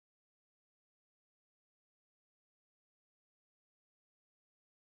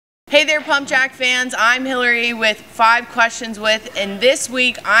Hey there, Pump Jack fans. I'm Hillary with 5 Questions With, and this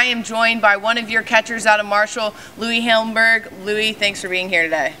week I am joined by one of your catchers out of Marshall, Louie Helmburg. Louie, thanks for being here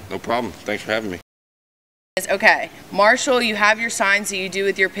today. No problem. Thanks for having me. Okay, Marshall, you have your signs that you do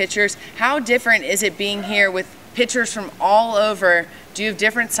with your pitchers. How different is it being here with pitchers from all over? Do you have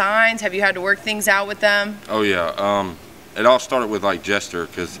different signs? Have you had to work things out with them? Oh yeah. It all started with like Jester,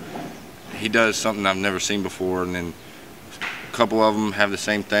 because he does something I've never seen before, and then a couple of them have the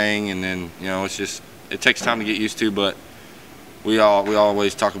same thing, and then it takes time to get used to, but we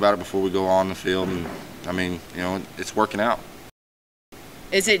always talk about it before we go on the field, and I mean, it's working out.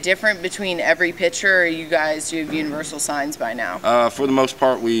 Is it different between every pitcher, or you guys do have universal signs by now? For the most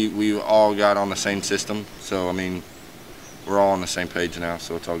part, we all got on the same system, so I mean, we're all on the same page now,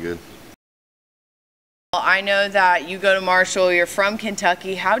 so it's all good. Well, I know that you go to Marshall, you're from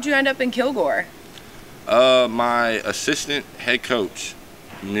Kentucky. How'd you end up in Kilgore? My assistant head coach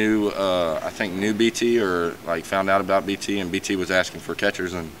knew, I think knew BT, or like found out about BT, and BT was asking for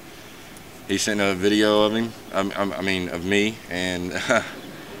catchers, and he sent a video of him, of me, and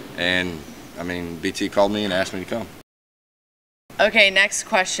BT called me and asked me to come. Okay, next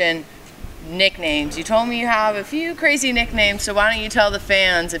question, nicknames. You told me you have a few crazy nicknames, so why don't you tell the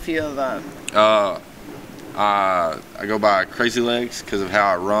fans a few of them? I go by Crazy Legs because of how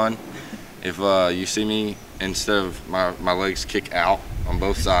I run. If you see me, instead of my legs kick out on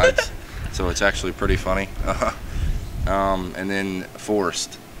both sides, so it's actually pretty funny. And then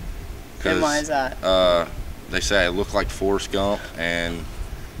Forrest. And why is that? They say I look like Forrest Gump, and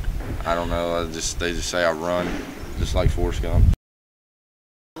I don't know. They just say I run just like Forrest Gump.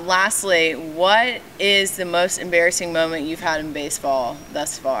 Lastly, what is the most embarrassing moment you've had in baseball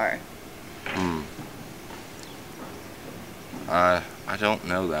thus far? I don't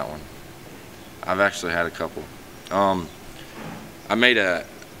know that one. I've actually had a couple. I made a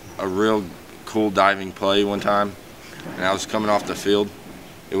real cool diving play one time, and I was coming off the field.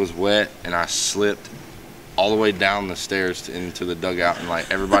 It was wet, and I slipped all the way down the stairs into the dugout, and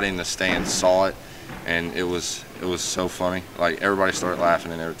like everybody in the stands saw it, and it was so funny. Like everybody started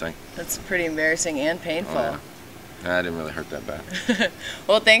laughing and everything. That's pretty embarrassing and painful. Oh, yeah. That didn't really hurt that bad.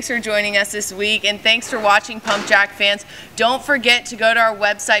 Well, thanks for joining us this week, and thanks for watching, Pump Jack fans. Don't forget to go to our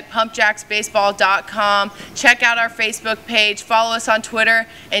website, pumpjacksbaseball.com. Check out our Facebook page, follow us on Twitter,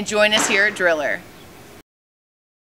 and join us here at Driller.